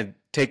that kind of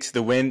takes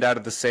the wind out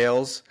of the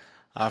sails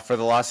for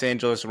the Los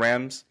Angeles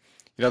Rams.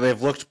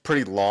 They've looked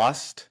pretty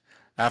lost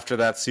after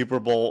that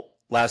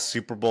last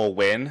Super Bowl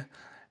win,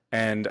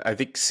 and I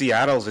think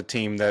Seattle's a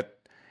team that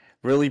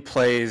really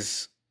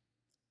plays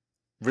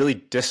really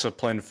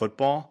disciplined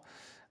football.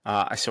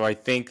 So I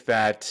think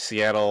that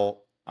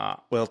Seattle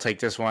will take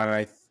this one.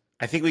 And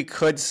I think we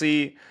could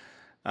see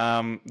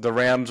the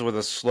Rams with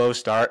a slow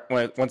start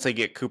once they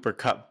get Cooper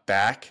Kupp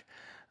back,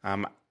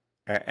 um,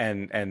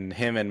 and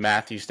him and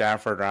Matthew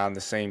Stafford are on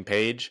the same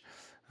page.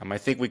 I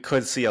think we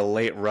could see a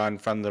late run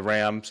from the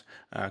Rams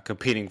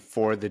competing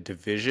for the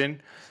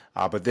division.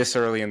 But this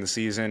early in the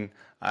season,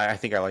 I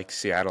think I like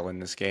Seattle in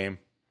this game.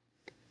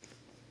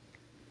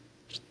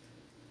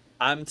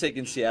 I'm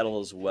taking Seattle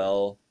as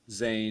well,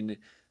 Zane.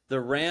 The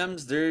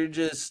Rams,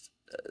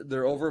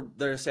 they're over.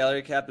 Their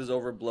salary cap is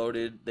over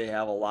bloated. They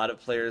have a lot of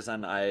players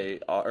on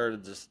or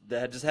just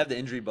they just have the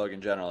injury bug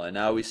in general. And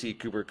now we see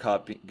Cooper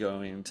Kupp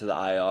going to the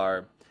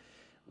IR.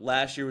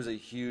 Last year was a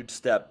huge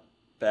step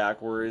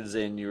backwards,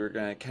 and you were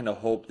gonna kind of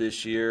hope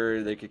this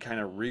year they could kind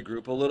of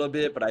regroup a little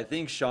bit. But I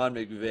think Sean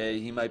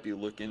McVay, he might be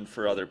looking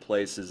for other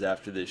places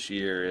after this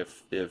year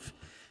if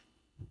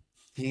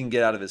he can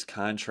get out of his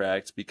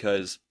contract,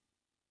 because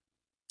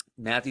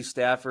Matthew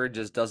Stafford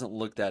just doesn't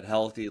look that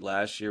healthy.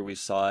 Last year we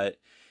saw it.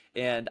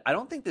 And I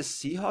don't think the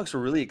Seahawks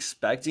were really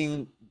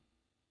expecting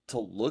to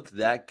look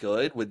that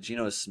good with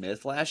Geno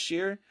Smith last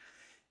year.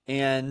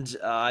 And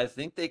I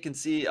think they can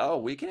see, oh,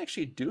 we can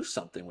actually do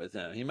something with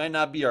him. He might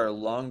not be our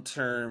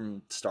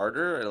long-term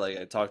starter. Like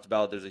I talked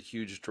about, there's a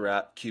huge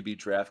QB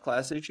draft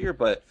class this year,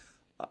 but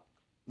uh,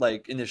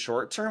 like in the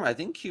short term, I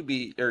think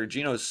QB or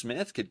Geno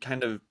Smith could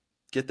kind of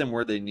get them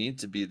where they need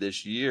to be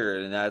this year,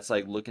 and that's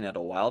like looking at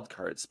a wild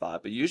card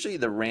spot. But usually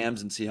the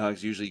Rams and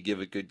Seahawks usually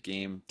give a good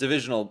game.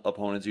 Divisional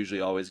opponents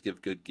usually always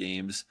give good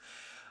games.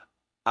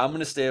 I'm going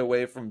to stay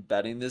away from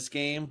betting this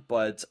game,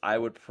 but I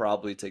would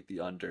probably take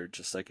the under,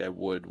 just like I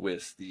would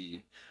with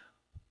the,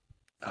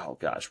 oh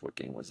gosh, what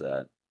game was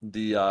that?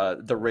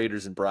 The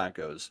Raiders and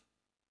Broncos.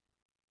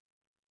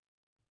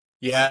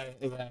 Yeah,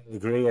 I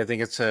agree. I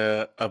think it's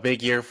a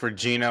big year for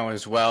Geno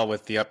as well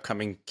with the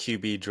upcoming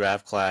QB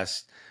draft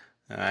class.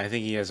 I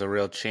think he has a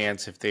real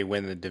chance if they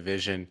win the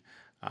division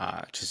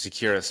to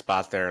secure a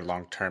spot there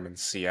long term in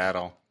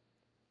Seattle.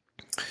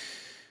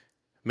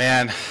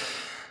 Man,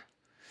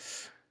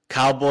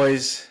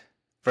 Cowboys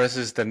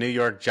versus the New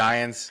York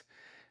Giants.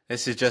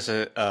 This is just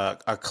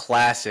a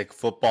classic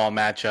football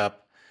matchup.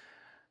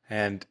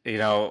 And,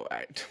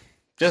 it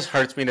just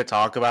hurts me to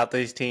talk about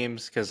these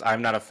teams because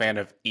I'm not a fan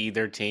of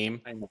either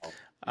team. I know.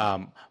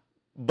 Um,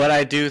 but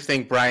I do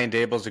think Brian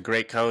Dable's a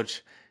great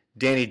coach.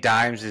 Danny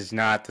Dimes is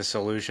not the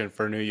solution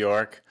for New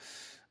York.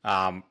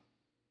 Um,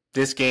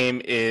 this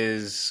game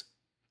is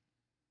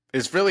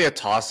really a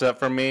toss up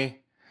for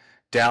me.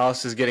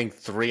 Dallas is getting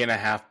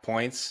 3.5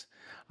 points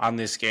on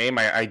this game.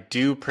 I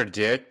do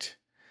predict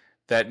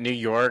that New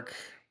York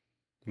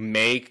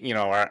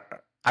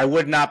I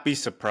would not be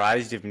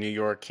surprised if New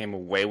York came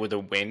away with a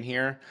win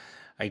here.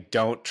 I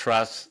don't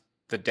trust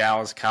the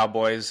Dallas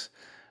Cowboys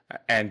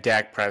and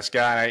Dak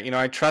Prescott.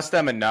 I trust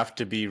them enough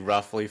to be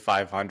roughly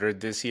 500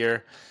 this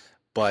year,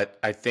 but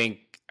I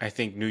think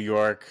New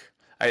York,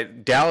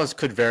 Dallas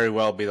could very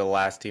well be the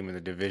last team in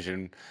the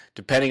division,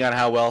 depending on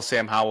how well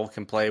Sam Howell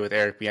can play with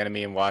Eric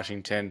Bieniemy in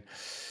Washington,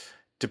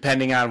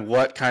 depending on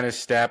what kind of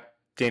step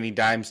Danny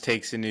Dimes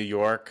takes in New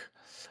York.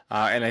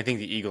 And I think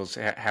the Eagles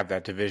have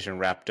that division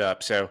wrapped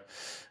up. So,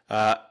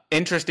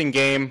 interesting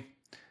game,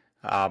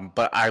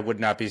 but I would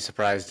not be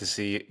surprised to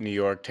see New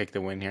York take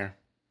the win here.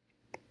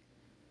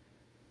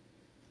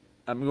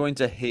 I'm going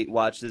to hate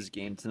watch this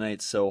game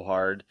tonight so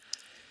hard.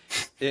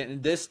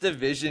 This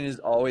division is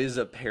always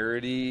a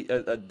parody,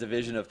 a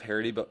division of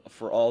parody, but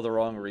for all the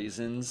wrong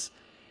reasons.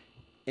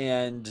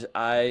 And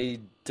I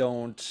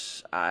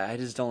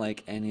just don't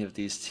like any of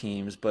these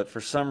teams, but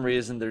for some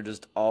reason they're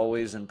just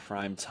always in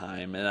prime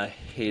time, and I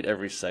hate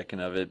every second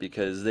of it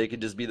because they could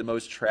just be the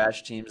most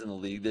trash teams in the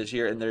league this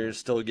year, and they're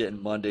still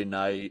getting Monday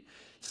night,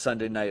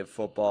 Sunday night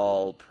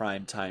football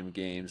prime time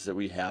games that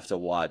we have to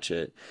watch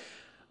it.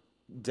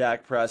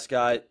 Dak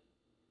Prescott,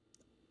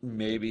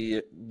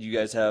 maybe you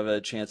guys have a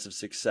chance of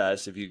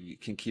success if you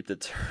can keep the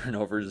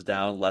turnovers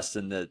down less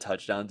than the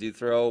touchdowns you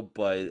throw,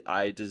 but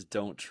I just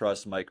don't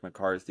trust Mike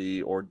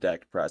McCarthy or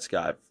Dak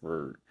Prescott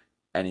for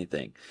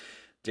anything.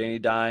 Danny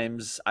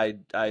Dimes,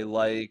 I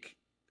like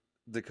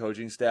the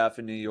coaching staff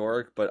in New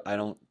York, but I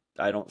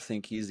don't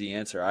think he's the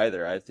answer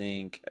either. I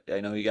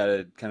know he got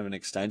a kind of an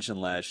extension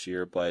last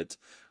year, but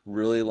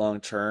really long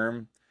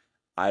term,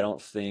 I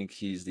don't think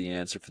he's the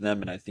answer for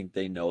them, and I think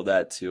they know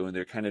that too, and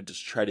they're kind of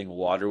just treading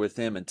water with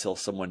him until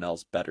someone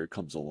else better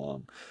comes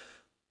along.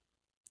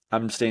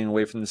 I'm staying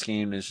away from this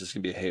game, and it's just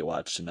gonna be a hate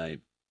watch tonight.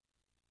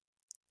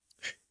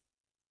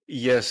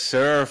 Yes,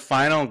 sir.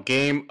 Final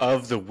game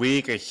of the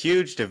week, a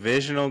huge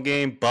divisional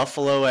game.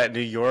 Buffalo at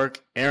New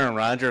York. Aaron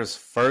Rodgers'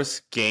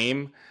 first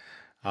game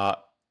uh,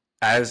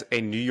 as a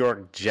New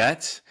York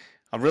Jet.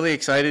 I'm really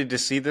excited to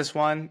see this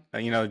one.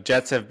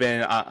 Jets have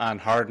been on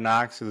Hard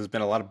Knocks, so there's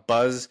been a lot of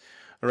buzz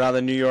around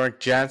the New York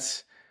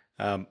Jets.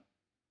 Um,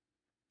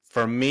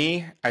 for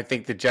me, I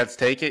think the Jets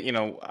take it.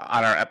 On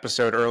our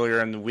episode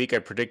earlier in the week, I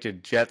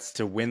predicted Jets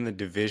to win the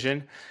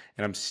division,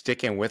 and I'm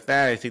sticking with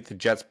that. I think the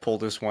Jets pull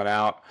this one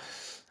out.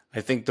 I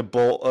think the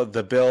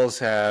Bills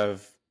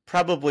have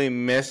probably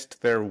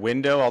missed their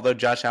window, although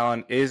Josh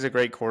Allen is a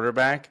great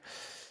quarterback.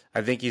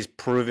 I think he's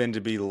proven to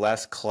be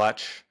less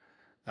clutch,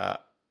 uh,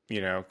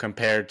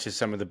 compared to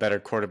some of the better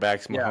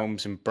quarterbacks, Yeah,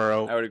 Mahomes and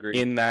Burrow I would agree.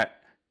 in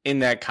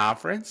that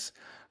conference.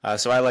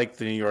 So I like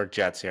the New York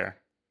Jets here.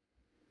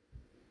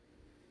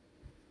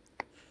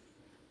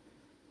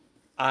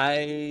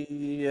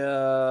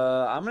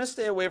 I'm gonna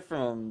stay away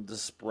from the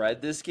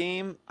spread this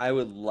game. I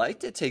would like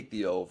to take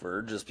the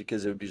over just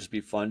because it would just be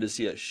fun to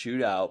see a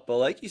shootout. But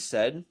like you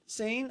said,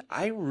 Zane,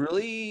 I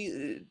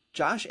really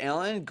Josh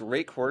Allen,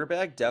 great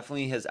quarterback,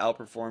 definitely has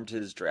outperformed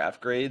his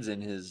draft grades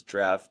and his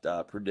draft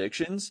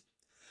predictions.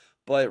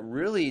 But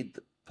really,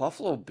 the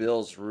Buffalo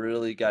Bills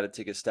really got to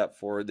take a step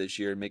forward this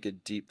year and make a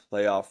deep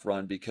playoff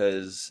run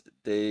because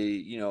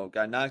they,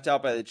 got knocked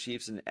out by the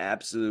Chiefs in an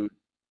absolute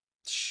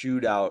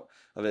shootout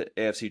of an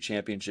AFC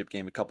Championship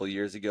game a couple of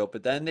years ago.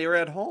 But then they were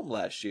at home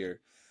last year,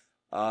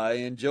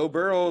 and Joe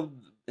Burrow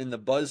and the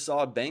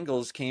buzzsaw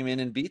Bengals came in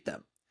and beat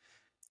them.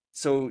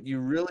 So you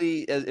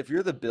really, if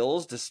you're the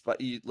Bills, despite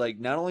you, like,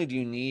 not only do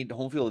you need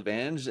home field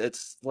advantage,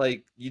 it's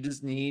like you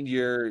just need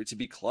your to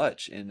be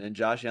clutch, and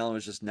Josh Allen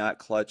was just not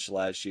clutch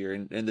last year,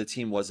 and the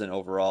team wasn't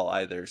overall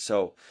either.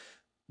 So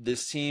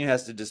this team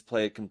has to just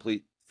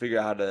figure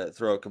out how to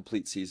throw a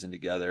complete season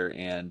together,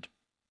 and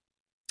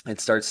it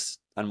starts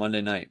on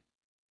Monday night.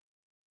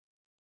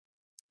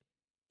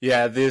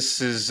 Yeah,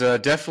 this is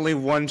definitely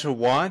one to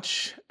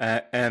watch,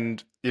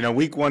 and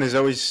Week One is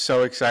always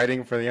so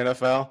exciting for the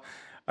NFL.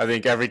 I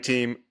think every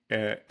team,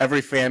 every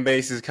fan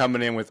base is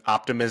coming in with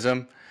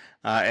optimism,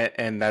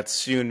 and that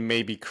soon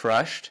may be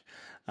crushed.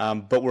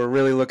 But we're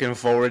really looking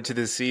forward to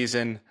this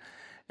season,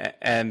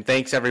 and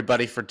thanks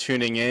everybody for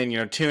tuning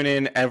in. Tune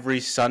in every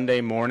Sunday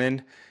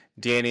morning.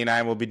 Danny and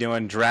I will be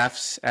doing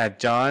drafts at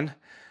dawn.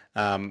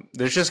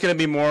 There's just going to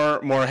be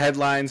more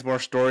headlines, more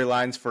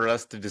storylines for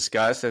us to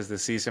discuss as the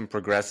season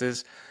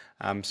progresses.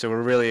 So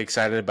we're really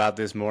excited about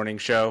this morning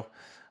show.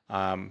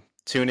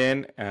 Tune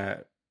in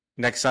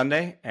next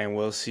Sunday, and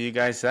we'll see you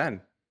guys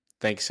then.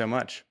 Thanks so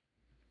much.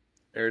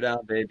 Air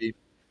down, baby.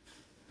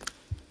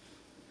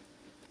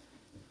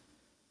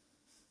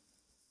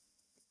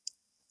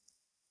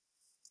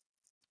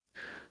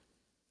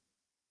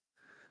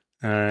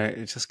 All right,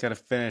 it's just gotta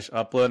finish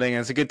uploading.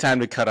 It's a good time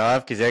to cut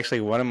off because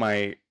actually one of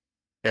my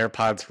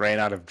AirPods ran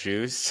out of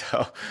juice, so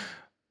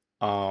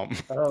um,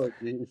 Oh,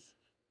 jeez.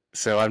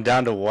 so I'm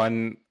down to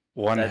one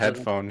That doesn't.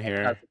 headphone That's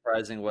not here.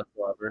 surprising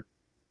whatsoever.